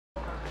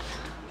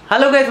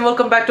Hello guys and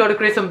welcome back to Auto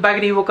Craze. I'm back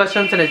at Evo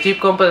Customs and a Jeep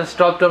Compass has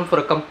dropped down for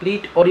a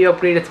complete audio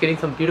upgrade. It's getting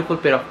some beautiful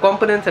pair of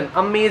components, an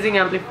amazing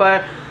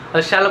amplifier,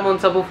 a shallow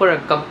mount subwoofer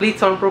and complete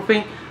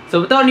soundproofing.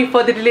 So without any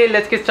further delay,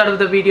 let's get started with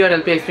the video and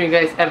I'll be explaining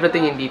you guys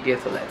everything in detail.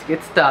 So let's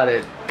get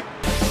started.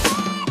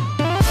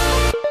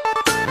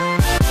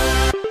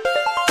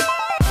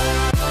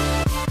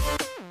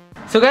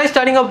 So guys,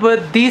 starting up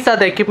with these are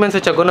the equipments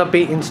which are gonna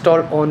be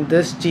installed on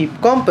this Jeep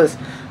Compass.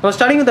 Now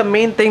starting with the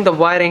main thing, the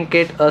wiring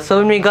kit, a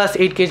 7 megas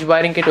 8 kg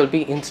wiring kit will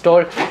be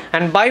installed,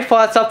 and by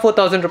far sub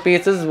 4,000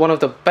 rupees this is one of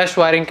the best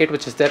wiring kit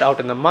which is there out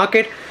in the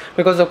market,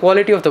 because the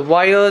quality of the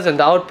wires and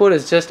the output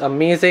is just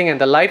amazing and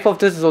the life of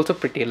this is also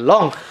pretty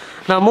long.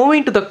 Now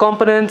moving to the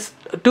components,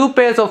 two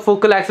pairs of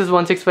focal axis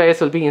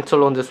 165S will be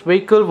installed on this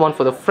vehicle, one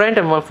for the front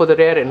and one for the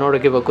rear, in order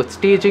to give a good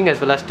staging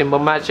as well as timber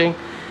matching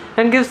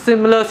and give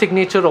similar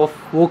signature of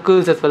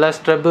vocals as well as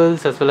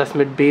trebles as well as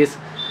mid bass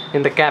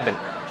in the cabin.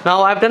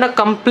 Now I've done a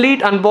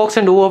complete unbox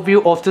and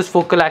overview of this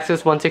focal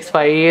axis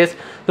 165AS.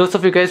 Those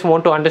of you guys who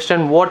want to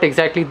understand what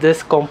exactly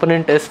this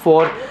component is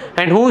for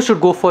and who should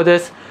go for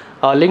this,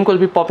 link will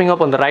be popping up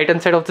on the right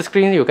hand side of the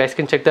screen. You guys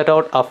can check that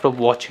out after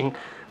watching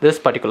this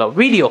particular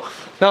video.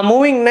 Now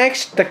moving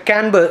next,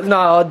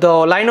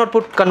 the line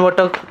output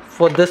converter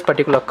for this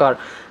particular car.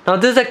 Now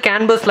this is a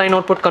CAN bus line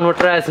output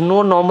converter, as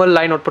no normal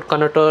line output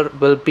converter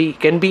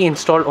can be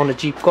installed on a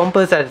Jeep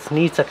Compass, as it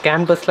needs a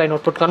CAN bus line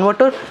output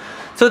converter.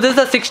 So this is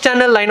a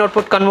 6-channel line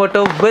output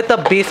converter with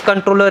a bass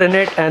controller in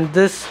it, and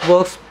this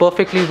works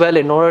perfectly well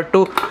in order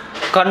to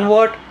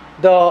convert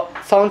the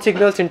sound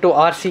signals into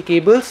RC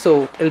cables.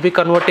 So it will be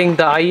converting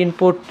the I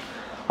input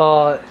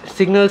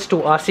signals to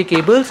RC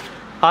cables,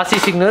 RC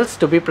signals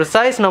to be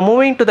precise. Now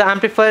moving to the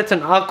amplifier, it's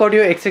an Arc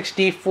Audio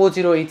XXT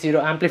 4080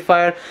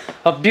 amplifier,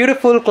 a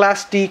beautiful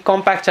Class D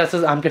compact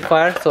chassis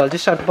amplifier. So I'll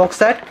just unbox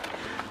that.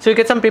 So you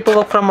get some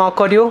paperwork from Arc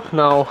Audio.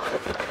 Now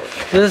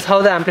this is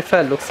how the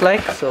amplifier looks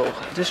like. So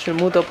just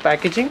remove the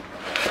packaging.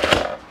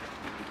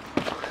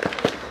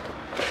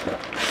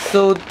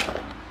 So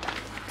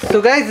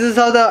guys, this is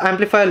how the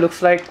amplifier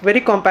looks like. Very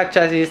compact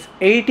chassis,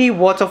 80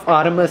 watts of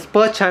RMS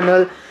per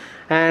channel,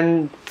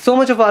 and so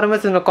much of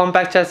RMS in a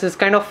compact chassis is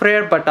kind of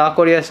rare, but Arc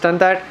Audio has done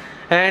that,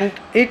 and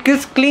it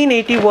gives clean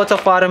 80 watts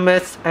of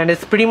RMS and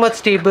it's pretty much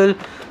stable.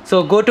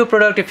 So go to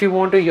product if you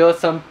want to hear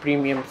some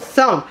premium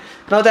sound.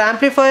 Now the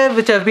amplifier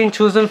which have been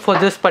chosen for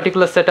this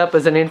particular setup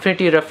is an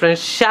Infinity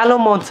reference shallow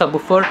mount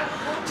subwoofer.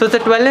 So it's a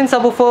 12-inch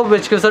subwoofer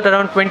which gives out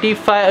around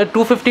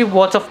 250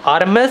 watts of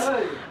RMS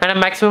and a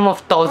maximum of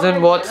 1000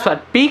 watts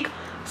at peak.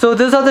 So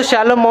this is how the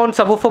shallow mount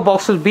subwoofer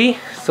box will be.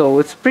 So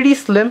it's pretty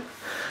slim.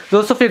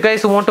 Those of you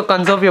guys who want to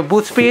conserve your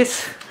boot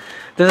space,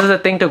 this is the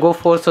thing to go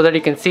for, so that you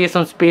can save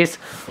some space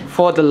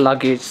for the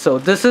luggage. So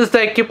this is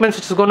the equipment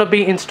which is going to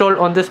be installed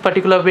on this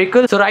particular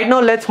vehicle. So right now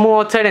let's move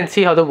outside and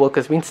see how the work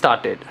has been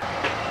started.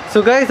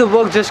 So guys, the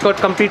work just got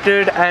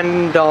completed,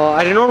 and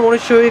I did not want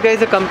to show you guys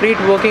the complete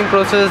working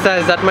process,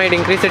 as that might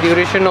increase the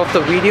duration of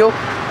the video.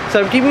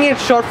 So I'm keeping it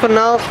short for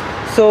now.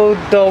 So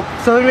the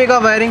 7 mega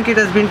wiring kit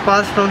has been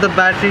passed from the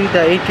battery,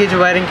 the 8 kg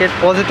wiring kit,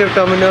 positive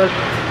terminal,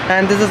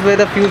 and this is where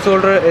the fuse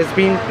holder is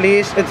being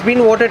placed. It's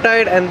been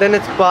watertight and then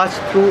it's passed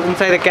through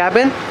inside the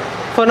cabin.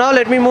 For now,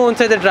 let me move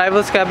inside the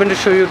driver's cabin to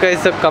show you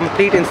guys the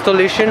complete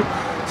installation.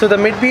 So the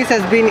mid piece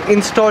has been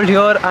installed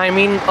here. I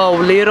mean, a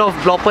layer of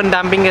blow-up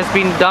damping has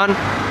been done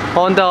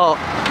on the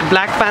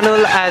black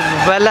panel as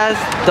well as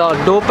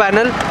the door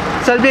panel.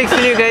 So I'll be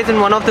explaining you guys in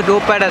one of the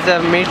door pad, as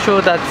I've made sure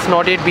that's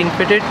not yet been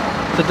fitted.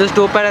 So this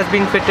door pad has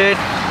been fitted,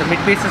 the mid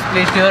piece is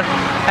placed here.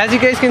 As you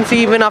guys can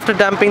see, even after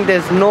damping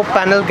there's no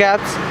panel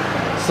gaps.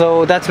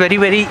 So that's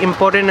very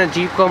important in a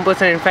Jeep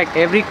Compass, and in fact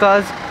every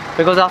cars,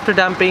 because after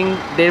damping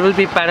there will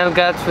be panel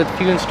gaps with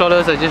few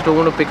installers. I just don't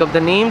want to pick up the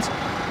names,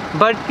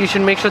 but you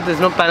should make sure there's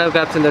no panel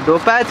gaps in the door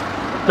pads.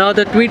 Now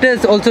the tweeter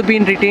has also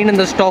been retained in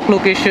the stock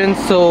location.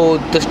 So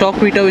the stock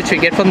tweeter which we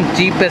get from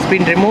Jeep has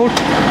been removed,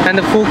 and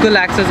the focal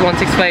axis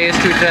 165AS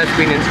tweeter has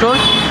been installed.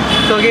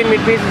 So again, mid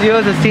piece is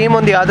here, the same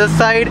on the other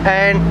side,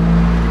 and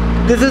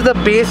this is the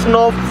bass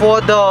knob for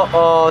the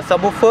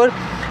subwoofer,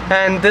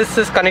 and this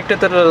is connected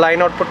to the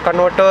line output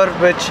converter,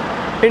 which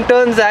in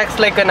turn acts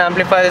like an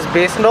amplifier's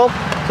bass knob.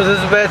 So this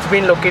is where it's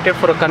been located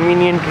for a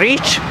convenient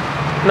reach.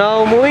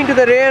 Now moving to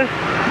the rear,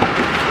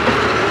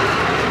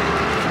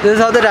 this is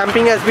how the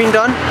damping has been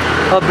done.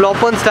 A blow-up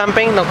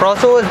damping. The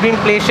crossover has been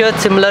placed here,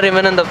 similar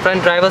even in the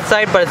front driver's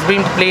side, but it's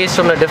been placed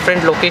on a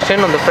different location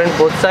on the front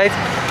both sides,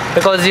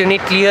 because you need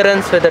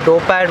clearance with the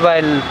door pad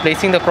while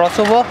placing the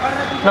crossover.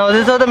 Now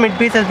this is how the mid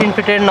piece has been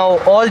fitted. Now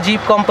all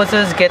Jeep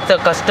Compasses get a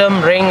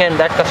custom ring, and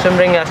that custom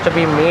ring has to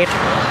be made.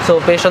 So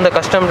based on the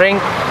custom ring,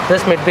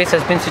 this mid piece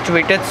has been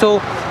situated. So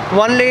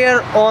one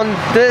layer on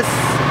this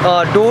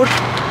door,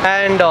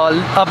 and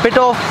a bit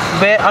of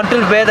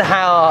until where the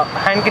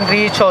hand can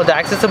reach, or the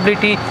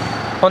accessibility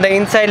on the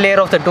inside layer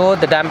of the door,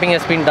 the damping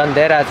has been done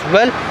there as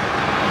well.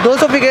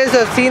 Those of you guys who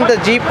have seen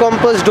the Jeep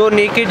Compass door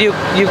naked, you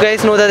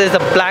guys know that there's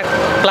a black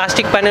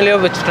plastic panel here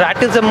which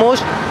rattles the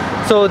most.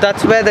 So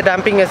that's where the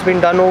damping has been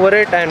done over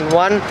it, and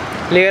one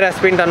layer has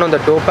been done on the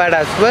door pad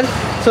as well.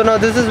 So now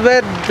this is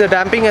where the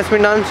damping has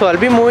been done. So I'll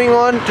be moving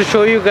on to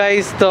show you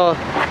guys the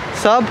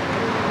sub.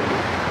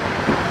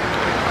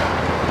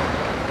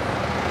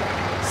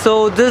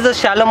 So this is a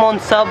shallow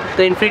mount sub,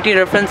 the infinity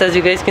reference, as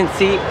you guys can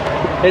see.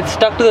 It's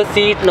stuck to the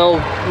seat. Now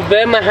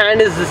where my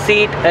hand is the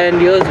seat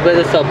and here's where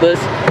the sub is.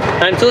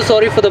 I'm so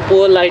sorry for the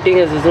poor lighting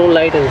as there's no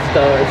light and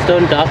it's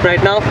turned dark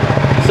right now.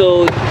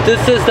 So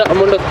this is the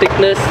amount of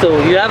thickness. So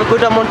you have a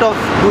good amount of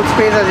boot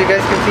space, as you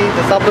guys can see.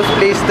 The sub is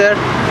placed there.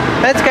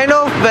 And it's kind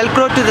of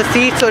velcro to the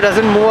seat so it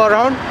doesn't move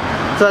around.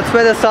 So that's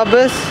where the sub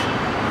is.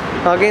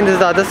 Again, this is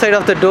the other side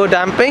of the door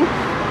damping.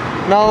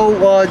 Now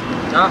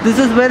this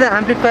is where the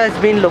amplifier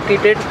has been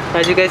located.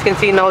 As you guys can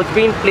see, now it's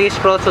been placed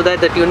cross so that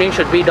the tuning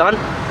should be done.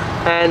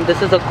 And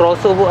this is the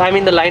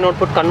crossover, the line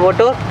output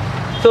converter.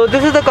 So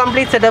this is the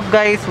complete setup,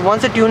 guys.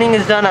 Once the tuning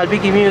is done, I'll be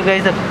giving you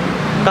guys a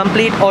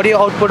complete audio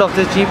output of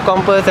this Jeep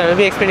Compass, and I'll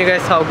be explaining you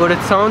guys how good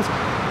it sounds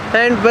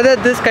and whether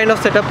this kind of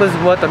setup is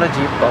worth on a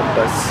Jeep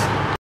Compass.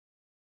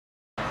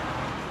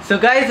 So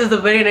guys, this is the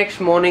very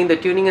next morning. The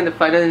tuning and the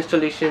final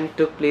installation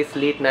took place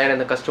late night and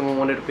the customer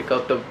wanted to pick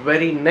up the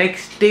very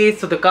next day.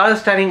 So the car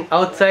is standing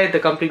outside, the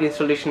complete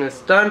installation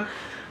is done.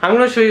 I'm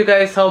going to show you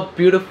guys how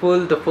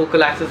beautiful the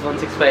Focal Access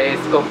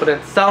 165S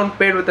components sound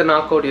paired with an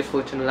ARC Audio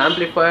 4-channel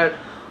amplifier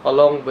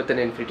along with an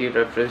infinity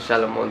reference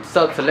shallow mount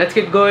sub. So let's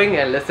get going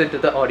and listen to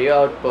the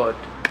audio output.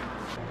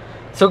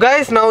 So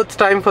guys, now it's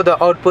time for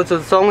the output. So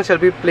the song which I'll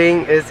be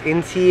playing is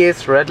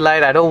NCA's Red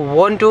Light. I don't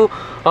want to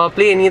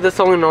play any other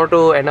song in order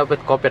to end up with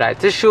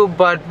copyright issue,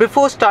 but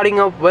before starting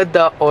up with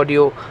the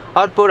audio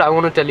output, I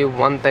want to tell you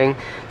one thing.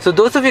 So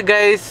those of you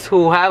guys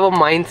who have a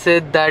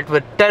mindset that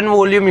with 10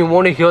 volume you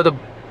want to hear the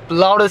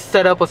loudest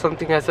setup or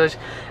something as such,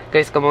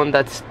 guys, come on,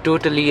 that's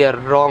totally a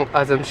wrong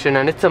assumption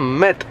and it's a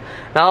myth.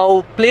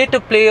 Now player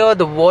to player,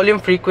 the volume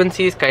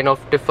frequencies kind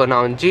of differ.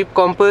 Now in Jeep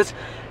Compass,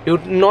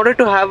 in order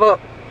to have a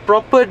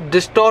proper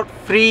distort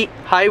free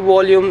high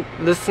volume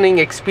listening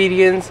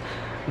experience,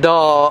 the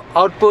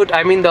output,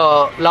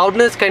 the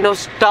loudness kind of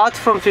starts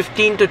from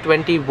 15 to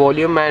 20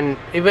 volume, and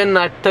even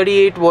at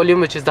 38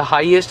 volume, which is the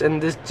highest in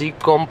this Jeep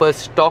Compass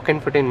stock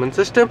infotainment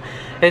system,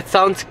 it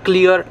sounds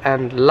clear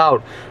and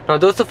loud. Now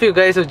those of you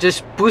guys who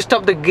just boost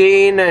up the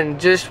gain and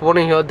just want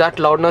to hear that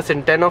loudness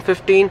in 10 or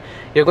 15,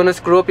 you're gonna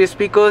screw up your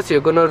speakers,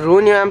 you're gonna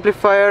ruin your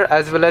amplifier,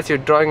 as well as you're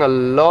drawing a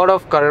lot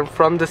of current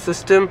from the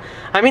system.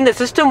 The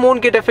system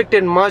won't get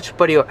affected much,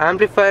 but your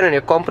amplifier and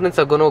your components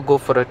are gonna go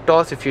for a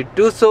toss if you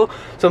do so.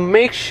 So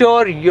make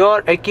sure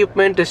your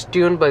equipment is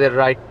tuned by the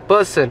right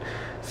person.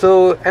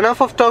 So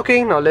enough of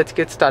talking, now let's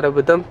get started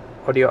with the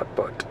audio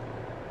output.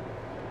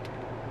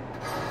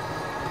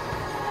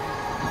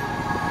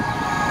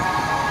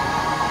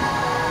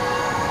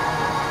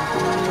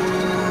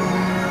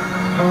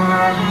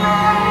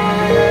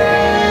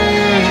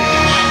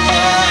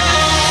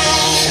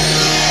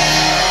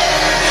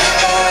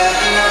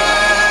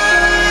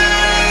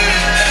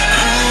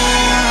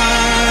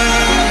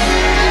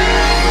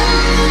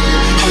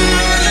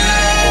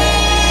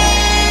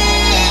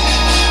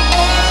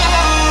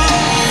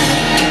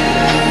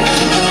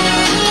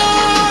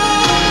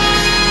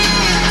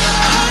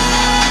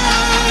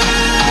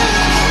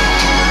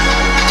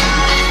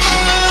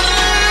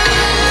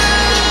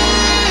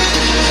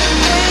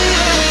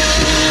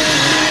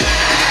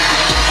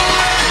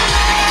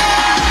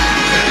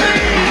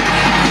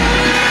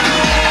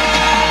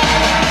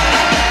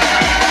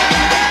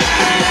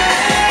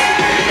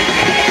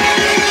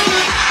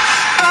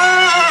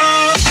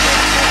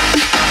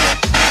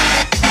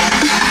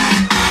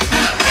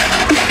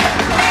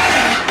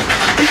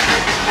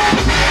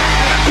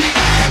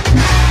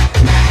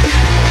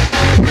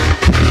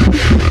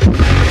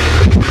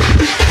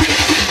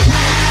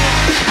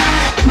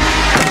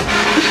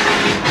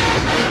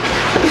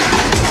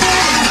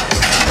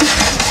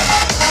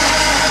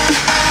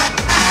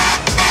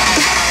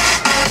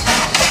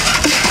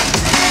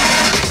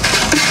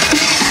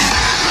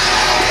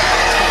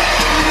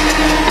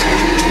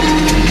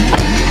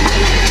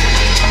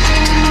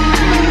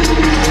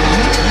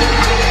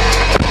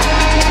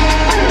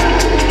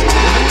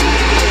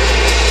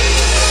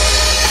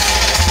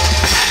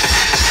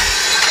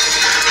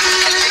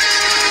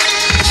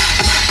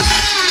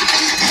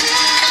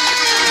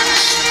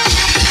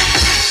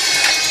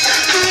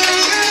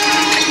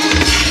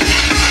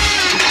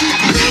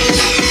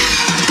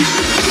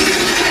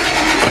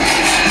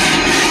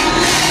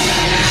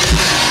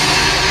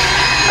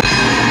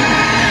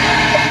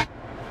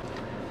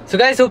 So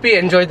guys, hope you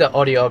enjoyed the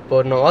audio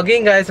output. Now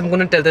again guys, I'm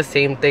gonna tell the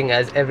same thing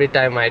as every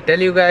time I tell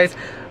you guys.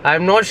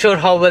 I'm not sure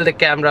how well the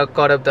camera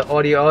caught up the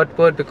audio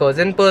output, because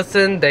in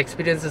person the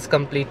experience is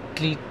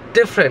completely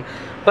different.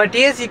 But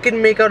yes, you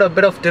can make out a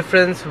bit of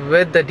difference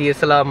with the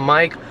DSLR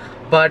mic,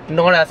 but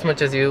not as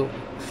much as you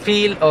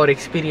feel or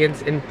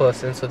experience in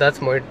person. So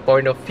that's my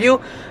point of view.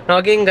 Now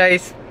again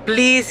guys,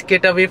 please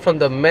get away from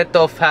the myth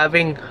of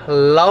having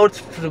loud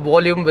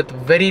volume with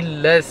very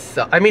less,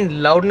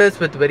 loudness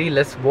with very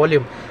less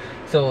volume.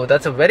 So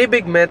that's a very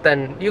big myth,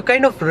 and you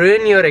kind of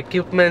ruin your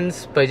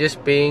equipments by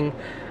just paying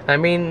I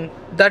mean,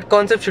 that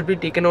concept should be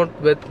taken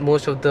out with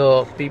most of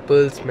the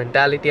people's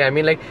mentality. I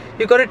mean, like,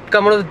 you gotta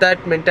come out of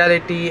that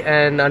mentality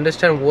and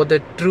understand what the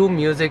true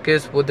music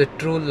is, what the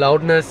true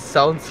loudness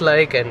sounds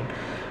like, and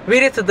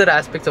various other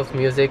aspects of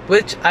music,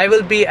 which I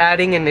will be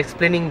adding and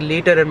explaining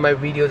later in my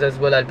videos as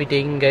well. I'll be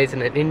taking guys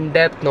an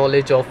in-depth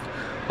knowledge of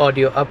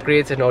audio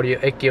upgrades and audio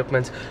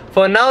equipments.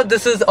 For now,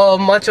 this is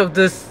much of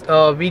this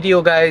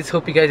video, guys.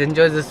 Hope you guys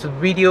enjoy this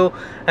video,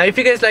 and if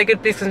you guys like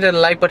it, please consider the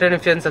like button.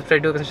 If you haven't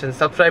subscribed, do consider the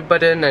subscribe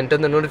button and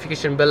turn the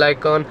notification bell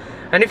icon.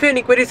 And if you have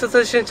any queries or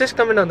suggestions, just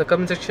comment on the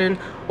comment section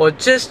or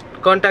just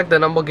contact the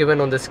number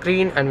given on the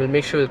screen, and we'll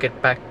make sure we'll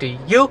get back to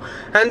you.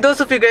 And those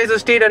of you guys who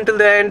stayed until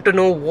the end to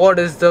know what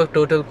is the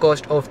total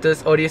cost of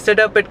this audio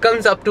setup, it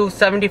comes up to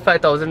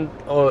 75,000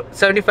 or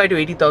 75 to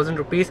 80,000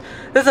 rupees.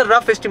 This is a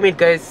rough estimate,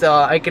 guys.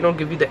 I cannot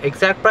give you the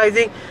exact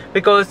pricing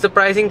because the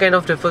pricing kind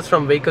of differs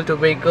from vehicle to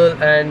vehicle,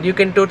 and you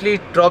can totally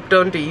drop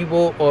down to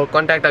Evo or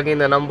contact again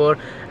the number,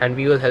 and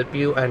we will help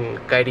you and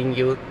guiding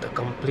you the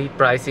complete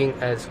pricing,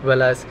 as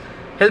well as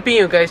helping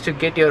you guys to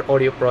get your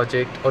audio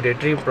project or your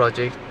dream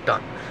project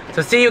done.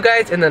 So see you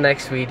guys in the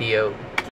next video.